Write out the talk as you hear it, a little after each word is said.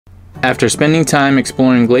After spending time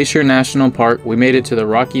exploring Glacier National Park, we made it to the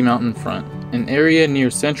Rocky Mountain front, an area near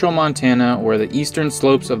central Montana where the eastern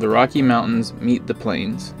slopes of the Rocky Mountains meet the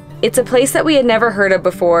plains. It's a place that we had never heard of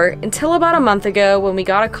before until about a month ago when we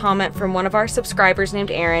got a comment from one of our subscribers named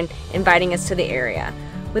Aaron inviting us to the area.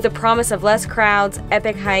 With a promise of less crowds,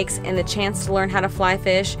 epic hikes, and the chance to learn how to fly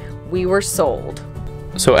fish, we were sold.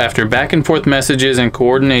 So after back and forth messages and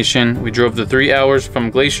coordination, we drove the 3 hours from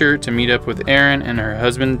Glacier to meet up with Erin and her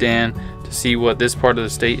husband Dan to see what this part of the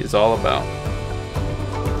state is all about.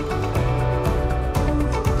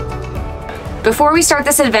 Before we start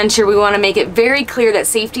this adventure, we want to make it very clear that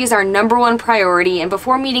safety is our #1 priority, and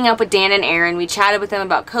before meeting up with Dan and Aaron, we chatted with them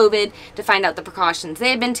about COVID to find out the precautions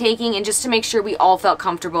they had been taking and just to make sure we all felt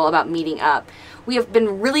comfortable about meeting up. We have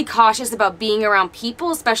been really cautious about being around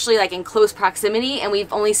people, especially like in close proximity, and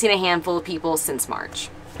we've only seen a handful of people since March.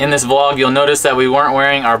 In this vlog, you'll notice that we weren't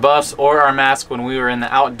wearing our buffs or our mask when we were in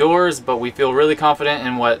the outdoors, but we feel really confident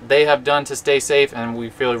in what they have done to stay safe, and we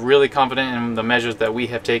feel really confident in the measures that we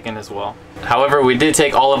have taken as well. However, we did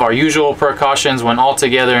take all of our usual precautions when all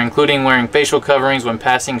together, including wearing facial coverings when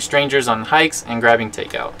passing strangers on hikes and grabbing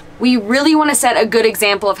takeout. We really want to set a good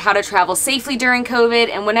example of how to travel safely during COVID,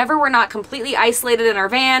 and whenever we're not completely isolated in our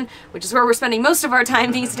van, which is where we're spending most of our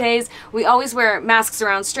time these days, we always wear masks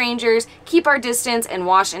around strangers, keep our distance, and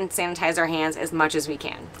wash and sanitize our hands as much as we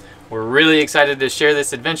can. We're really excited to share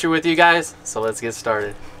this adventure with you guys, so let's get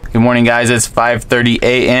started. Good morning, guys. It's 5:30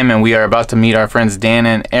 a.m. and we are about to meet our friends Dan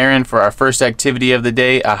and Aaron for our first activity of the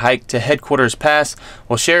day, a hike to Headquarters Pass.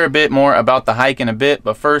 We'll share a bit more about the hike in a bit,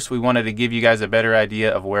 but first we wanted to give you guys a better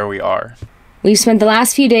idea of where we are. We've spent the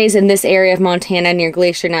last few days in this area of Montana near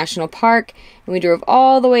Glacier National Park, and we drove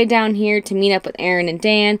all the way down here to meet up with Aaron and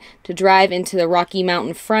Dan to drive into the Rocky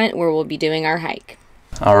Mountain front where we'll be doing our hike.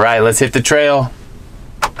 All right, let's hit the trail.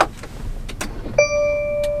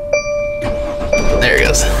 There it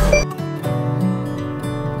goes.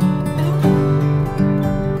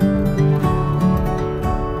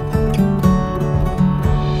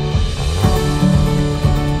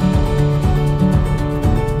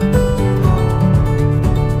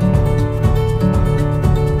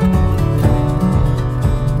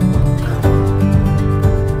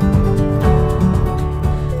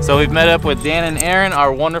 So we've met up with Dan and Aaron,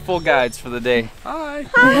 our wonderful guides for the day. Hi.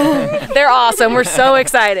 Hi. They're awesome. We're so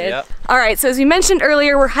excited. Yep. All right, so as we mentioned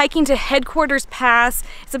earlier, we're hiking to Headquarters Pass.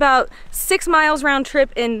 It's about 6 miles round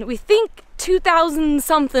trip and we think 2,000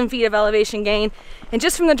 something feet of elevation gain. And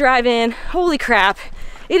just from the drive in, holy crap,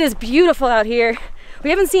 it is beautiful out here. We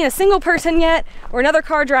haven't seen a single person yet or another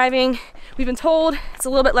car driving. We've been told it's a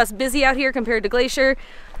little bit less busy out here compared to Glacier,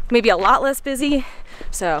 maybe a lot less busy.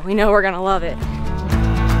 So we know we're gonna love it.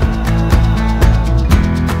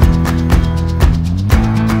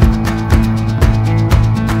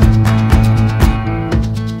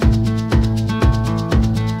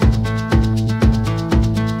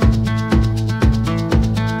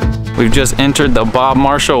 We've just entered the Bob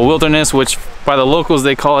Marshall Wilderness, which by the locals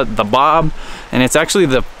they call it the Bob, and it's actually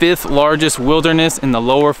the 5th largest wilderness in the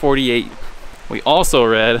lower 48. We also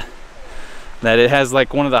read that it has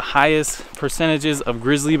like one of the highest percentages of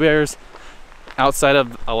grizzly bears outside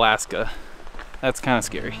of Alaska. That's kind of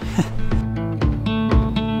scary.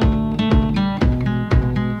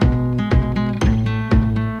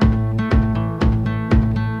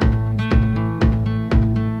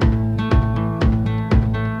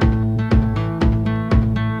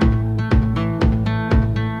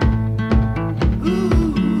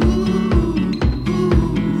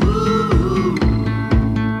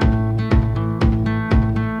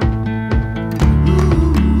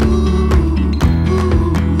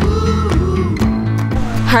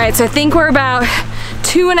 All right, so I think we're about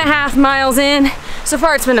 2.5 miles in. So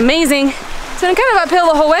far it's been amazing. It's been kind of uphill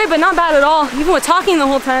the whole way, but not bad at all. Even with talking the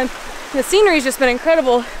whole time, the scenery's just been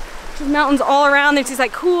incredible. There's mountains all around. There's these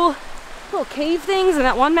like cool little cave things in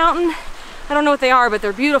that one mountain. I don't know what they are, but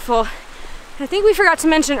they're beautiful. And I think we forgot to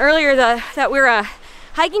mention earlier that we're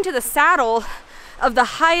hiking to the saddle of the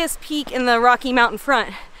highest peak in the Rocky Mountain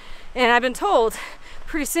front. And I've been told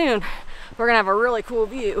pretty soon we're gonna have a really cool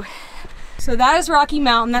view. So that is Rocky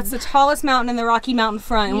Mountain. That's the tallest mountain in the Rocky Mountain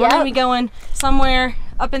front. And we're gonna be going somewhere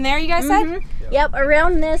up in there, you guys said? Yep,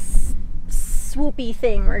 around this swoopy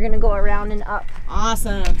thing. We're gonna go around and up.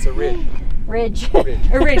 Awesome. It's a ridge. Ridge.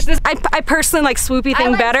 A ridge. I personally like swoopy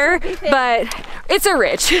thing better, swoopy thing. But it's a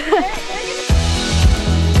ridge.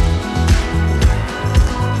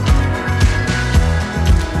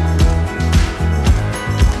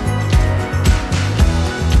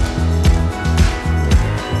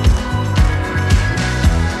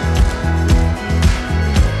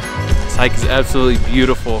 This hike is absolutely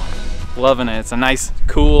beautiful. Loving it. It's a nice,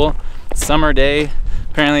 cool summer day.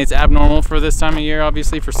 Apparently it's abnormal for this time of year,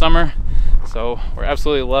 obviously for summer. So we're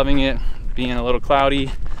absolutely loving it. Being a little cloudy,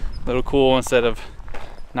 a little cool instead of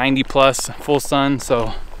 90 plus full sun.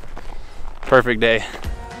 So perfect day.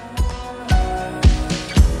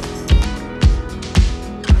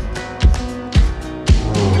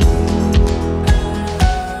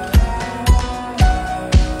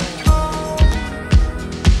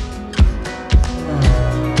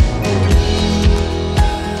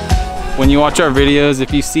 When you watch our videos,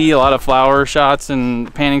 if you see a lot of flower shots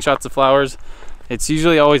and panning shots of flowers, it's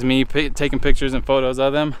usually always me taking pictures and photos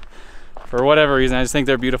of them. For whatever reason, I just think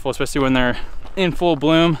they're beautiful, especially when they're in full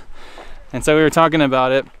bloom. And so we were talking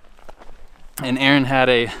about it, and Aaron had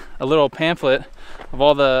a little pamphlet of a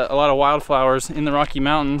lot of wildflowers in the Rocky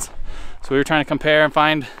Mountains. So we were trying to compare and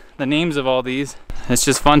find the names of all these. It's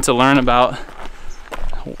just fun to learn about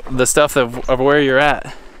the stuff of where you're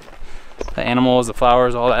at. The animals, the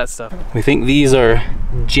flowers, all that stuff. We think these are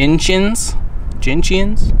gentians.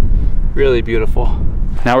 Really beautiful.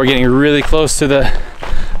 Now we're getting really close to the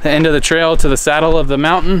end of the trail, to the saddle of the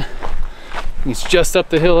mountain. It's just up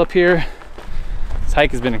the hill up here. This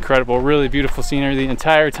hike has been incredible. Really beautiful scenery the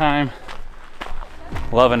entire time.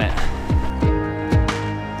 Loving it.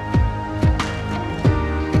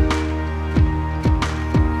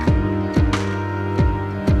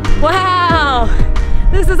 Wow,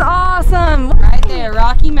 this is awesome. Right there,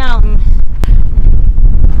 Rocky Mountain.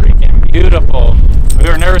 Freaking beautiful. We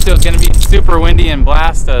were nervous it was gonna be super windy and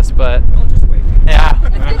blast us, but yeah,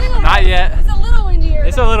 not yet. It's a little windier.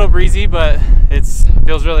 It's a little breezy, but it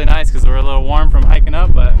feels really nice because we're a little warm from hiking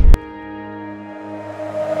up, but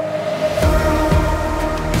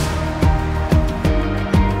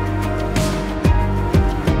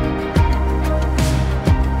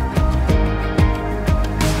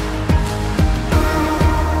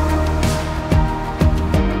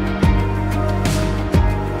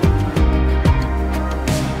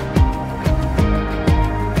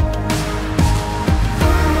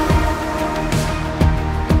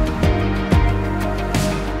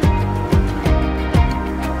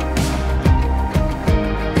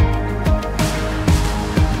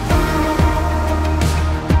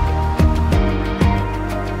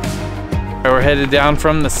we're headed down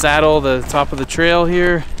from the saddle, the top of the trail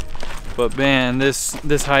here. But man, this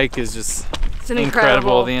hike is just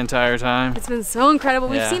incredible the entire time. It's been so incredible.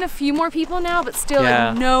 We've seen a few more people now, but still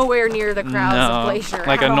like nowhere near the crowds of Glacier.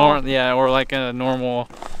 Like or like a normal,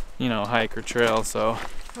 you know, hike or trail. So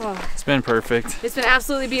it's been perfect. It's been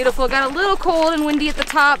absolutely beautiful. Got a little cold and windy at the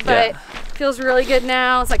top, but feels really good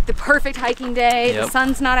now. It's like the perfect hiking day. The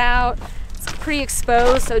sun's not out. It's pretty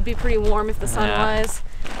exposed, so it'd be pretty warm if the sun was.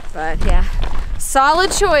 But yeah,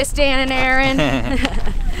 solid choice, Dan and Aaron.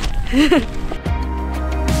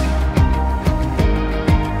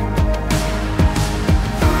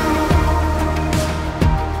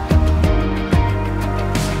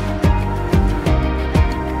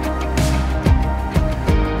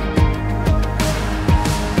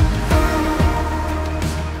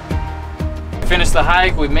 Finished the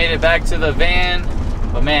hike, we made it back to the van.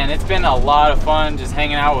 But man, it's been a lot of fun just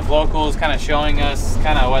hanging out with locals, kind of showing us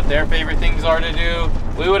kind of what their favorite things are to do.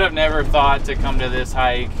 We would have never thought to come to this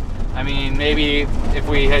hike. I mean, maybe if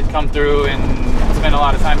we had come through and spent a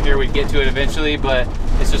lot of time here, we'd get to it eventually, but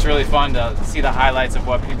it's just really fun to see the highlights of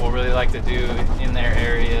what people really like to do in their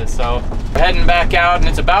areas. So we're heading back out, and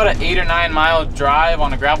it's about an 8 or 9 mile drive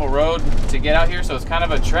on a gravel road to get out here, so it's kind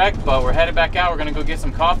of a trek, but we're headed back out. We're gonna go get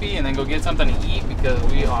some coffee and then go get something to eat because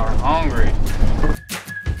we are hungry.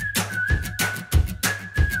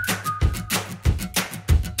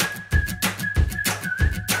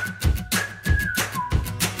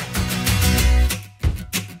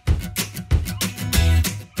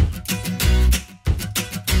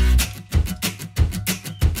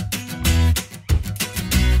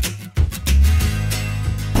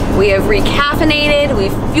 We have recaffeinated,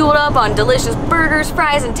 we've fueled up on delicious burgers,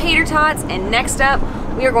 fries, and tater tots, and next up,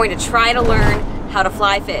 we are going to try to learn how to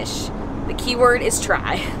fly fish. The key word is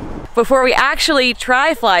try. Before we actually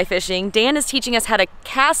try fly fishing, Dan is teaching us how to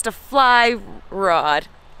cast a fly rod.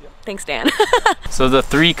 Thanks, Dan. So the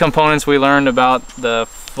 3 components we learned about the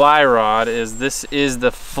fly rod is this is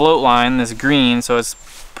the float line, this green, so it's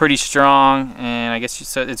pretty strong, and I guess you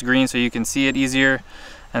said it's green so you can see it easier.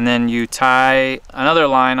 And then you tie another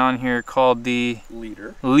line on here called the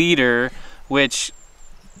leader, which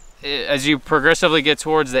as you progressively get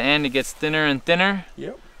towards the end, it gets thinner and thinner.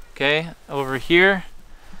 Yep. Okay, over here,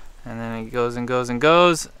 and then it goes and goes and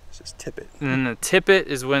goes. Just tip it. And then the tippet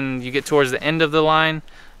is when you get towards the end of the line,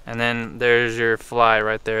 and then there's your fly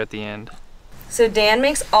right there at the end. So Dan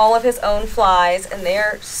makes all of his own flies, and they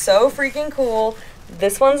are so freaking cool.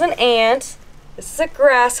 This one's an ant. This is a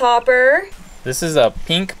grasshopper. This is a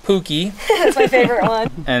pink pookie. That's my favorite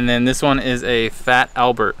one. And then this one is a fat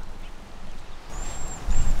Albert.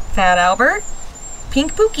 Fat Albert,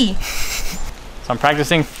 pink pookie. So I'm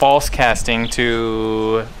practicing false casting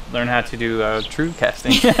to learn how to do true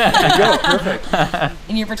casting. There you go, perfect.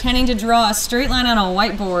 And you're pretending to draw a straight line on a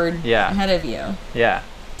whiteboard ahead of you. Yeah.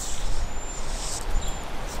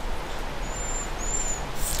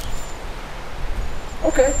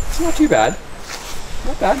 Okay, it's not too bad.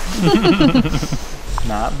 Not bad.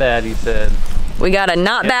 Not bad, he said. We got a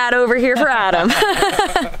not bad over here for Adam.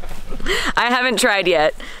 I haven't tried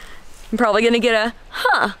yet. I'm probably gonna get a,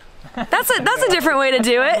 huh. That's a different way to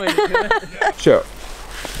do it. So,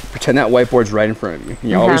 pretend that whiteboard's right in front of you.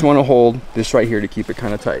 You always want to hold this right here to keep it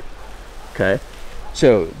kind of tight. Okay?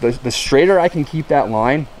 So, the straighter I can keep that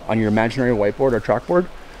line on your imaginary whiteboard or chalkboard,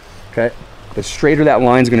 okay, the straighter that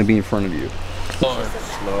line's going to be in front of you. Slower.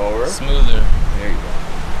 Slower. Smoother. There you go.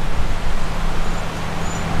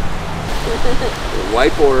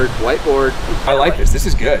 Whiteboard. I like this. This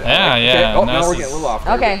is good. Yeah, okay. yeah. Oh, now we're getting a little off.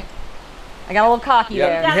 Okay. I got a little cocky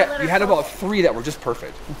there. You had about 3 that were just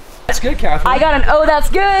perfect. That's good, Kathryn. I got an oh, that's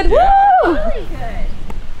good. Yeah. Woo! Really good.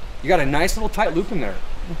 You got a nice little tight loop in there.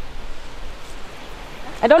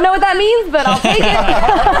 I don't know what that means, but I'll take it.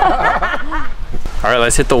 All right,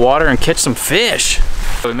 let's hit the water and catch some fish.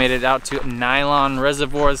 We made it out to Nylon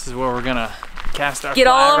Reservoir. This is where we're gonna cast our Get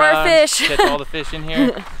fly all of our rods, fish. catch all the fish in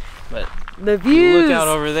here. But The you views. look out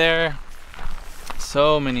over there.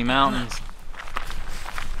 So many mountains.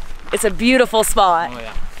 It's a beautiful spot. Oh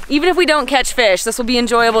yeah. Even if we don't catch fish, this will be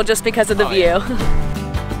enjoyable just because of the view. Yeah.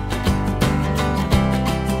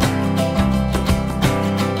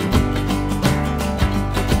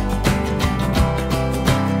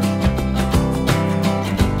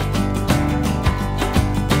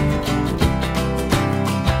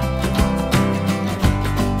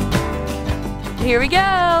 Here we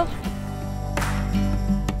go.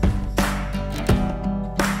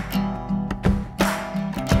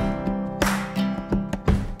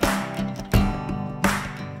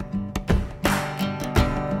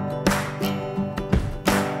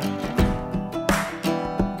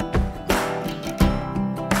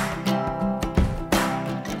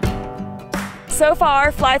 So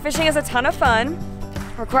far, fly fishing is a ton of fun.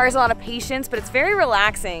 Requires a lot of patience, but it's very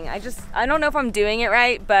relaxing. I don't know if I'm doing it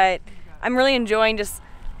right, but I'm really enjoying just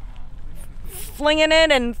flinging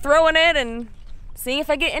it and throwing it and seeing if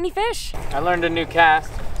I get any fish. I learned a new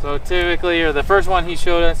cast. So typically, or the first one he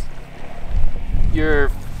showed us,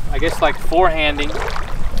 you're, I guess, like forehanding.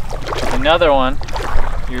 Another one,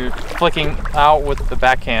 you're flicking out with the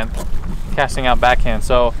backhand, casting out backhand.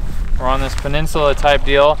 So we're on this peninsula type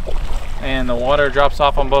deal, and the water drops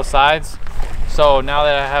off on both sides. So now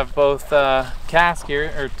that I have both casts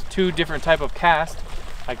here, or 2 different type of cast,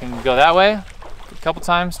 I can go that way a couple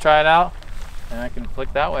times, try it out, and I can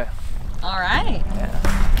flick that way. All right. Yeah.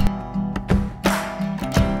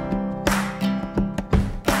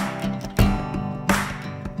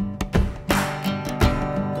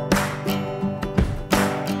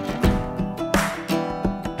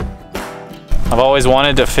 I've always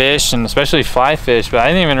wanted to fish, and especially fly fish, but I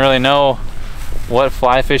didn't even really know what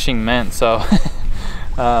fly fishing meant. So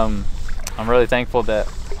I'm really thankful that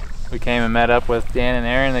we came and met up with Dan and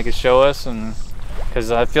Aaron. They could show us, and because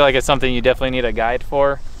I feel like it's something you definitely need a guide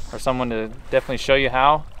for, or someone to definitely show you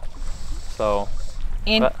how. So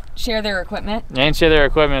And share their equipment. and share their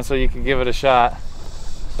equipment so you can give it a shot.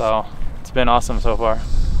 So it's been awesome so far.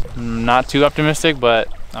 I'm not too optimistic, but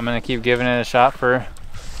I'm gonna keep giving it a shot for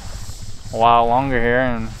a while longer here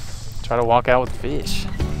and try to walk out with fish.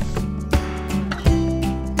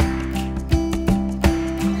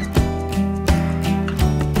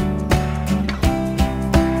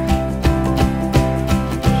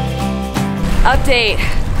 Update.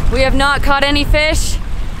 We have not caught any fish.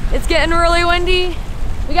 It's getting really windy.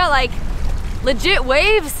 We got like legit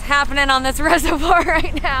waves happening on this reservoir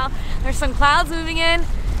right now. There's some clouds moving in,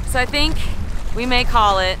 so I think we may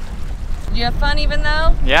call it. Did you have fun even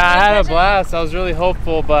though? Yeah, I had a blast. I was really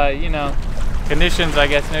hopeful, but you know, conditions I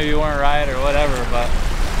guess maybe weren't right or whatever, but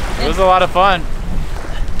it was a lot of fun.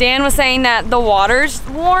 Dan was saying that the water's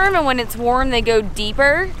warm, and when it's warm they go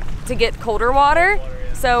deeper to get colder water.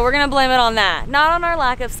 So we're gonna blame it on that, not on our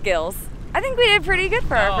lack of skills. I think we did pretty good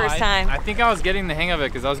for our first time. I think I was getting the hang of it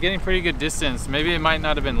because I was getting pretty good distance. Maybe it might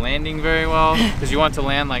not have been landing very well because you want to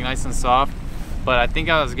land like nice and soft, but I think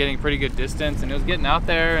I was getting pretty good distance and it was getting out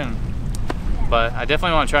there. But I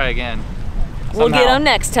definitely want to try again. We'll get them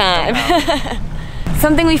next time.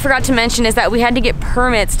 Something we forgot to mention is that we had to get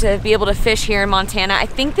permits to be able to fish here in Montana. I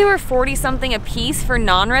think they were 40 something a piece for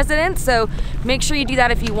non-residents, so make sure you do that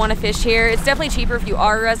if you want to fish here. It's definitely cheaper if you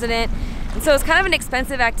are a resident. And so it's kind of an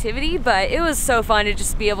expensive activity, but it was so fun to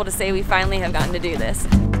just be able to say we finally have gotten to do this.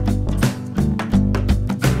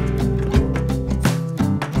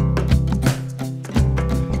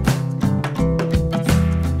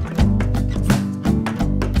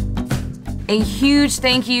 A huge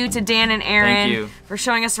thank you to Dan and Aaron for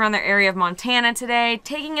showing us around their area of Montana today,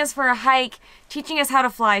 taking us for a hike, teaching us how to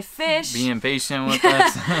fly fish. Being patient with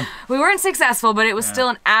us. We weren't successful, but it was still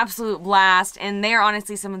an absolute blast, and they are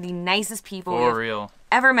honestly some of the nicest people we've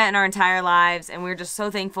ever met in our entire lives, and we're just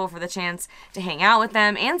so thankful for the chance to hang out with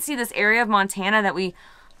them and see this area of Montana that we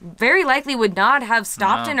very likely would not have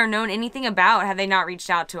stopped in or known anything about had they not reached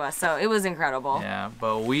out to us. So it was incredible. Yeah,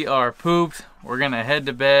 but we are pooped. We're gonna head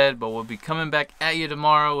to bed, but we'll be coming back at you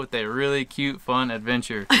tomorrow with a really cute, fun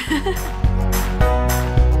adventure.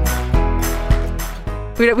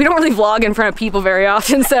 We don't really vlog in front of people very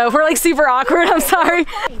often, so we're like super awkward. I'm sorry.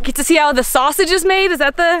 Get to see how the sausage is made. Is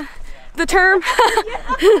that the term?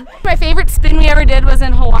 My favorite spin we ever did was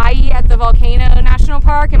in Hawaii at the Volcano National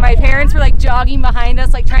Park, and my parents were like jogging behind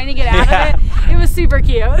us, like trying to get out of it. It was super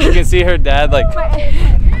cute. You can see her dad like.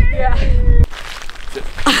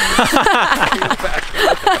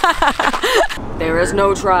 There is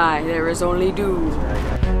no try, there is only do.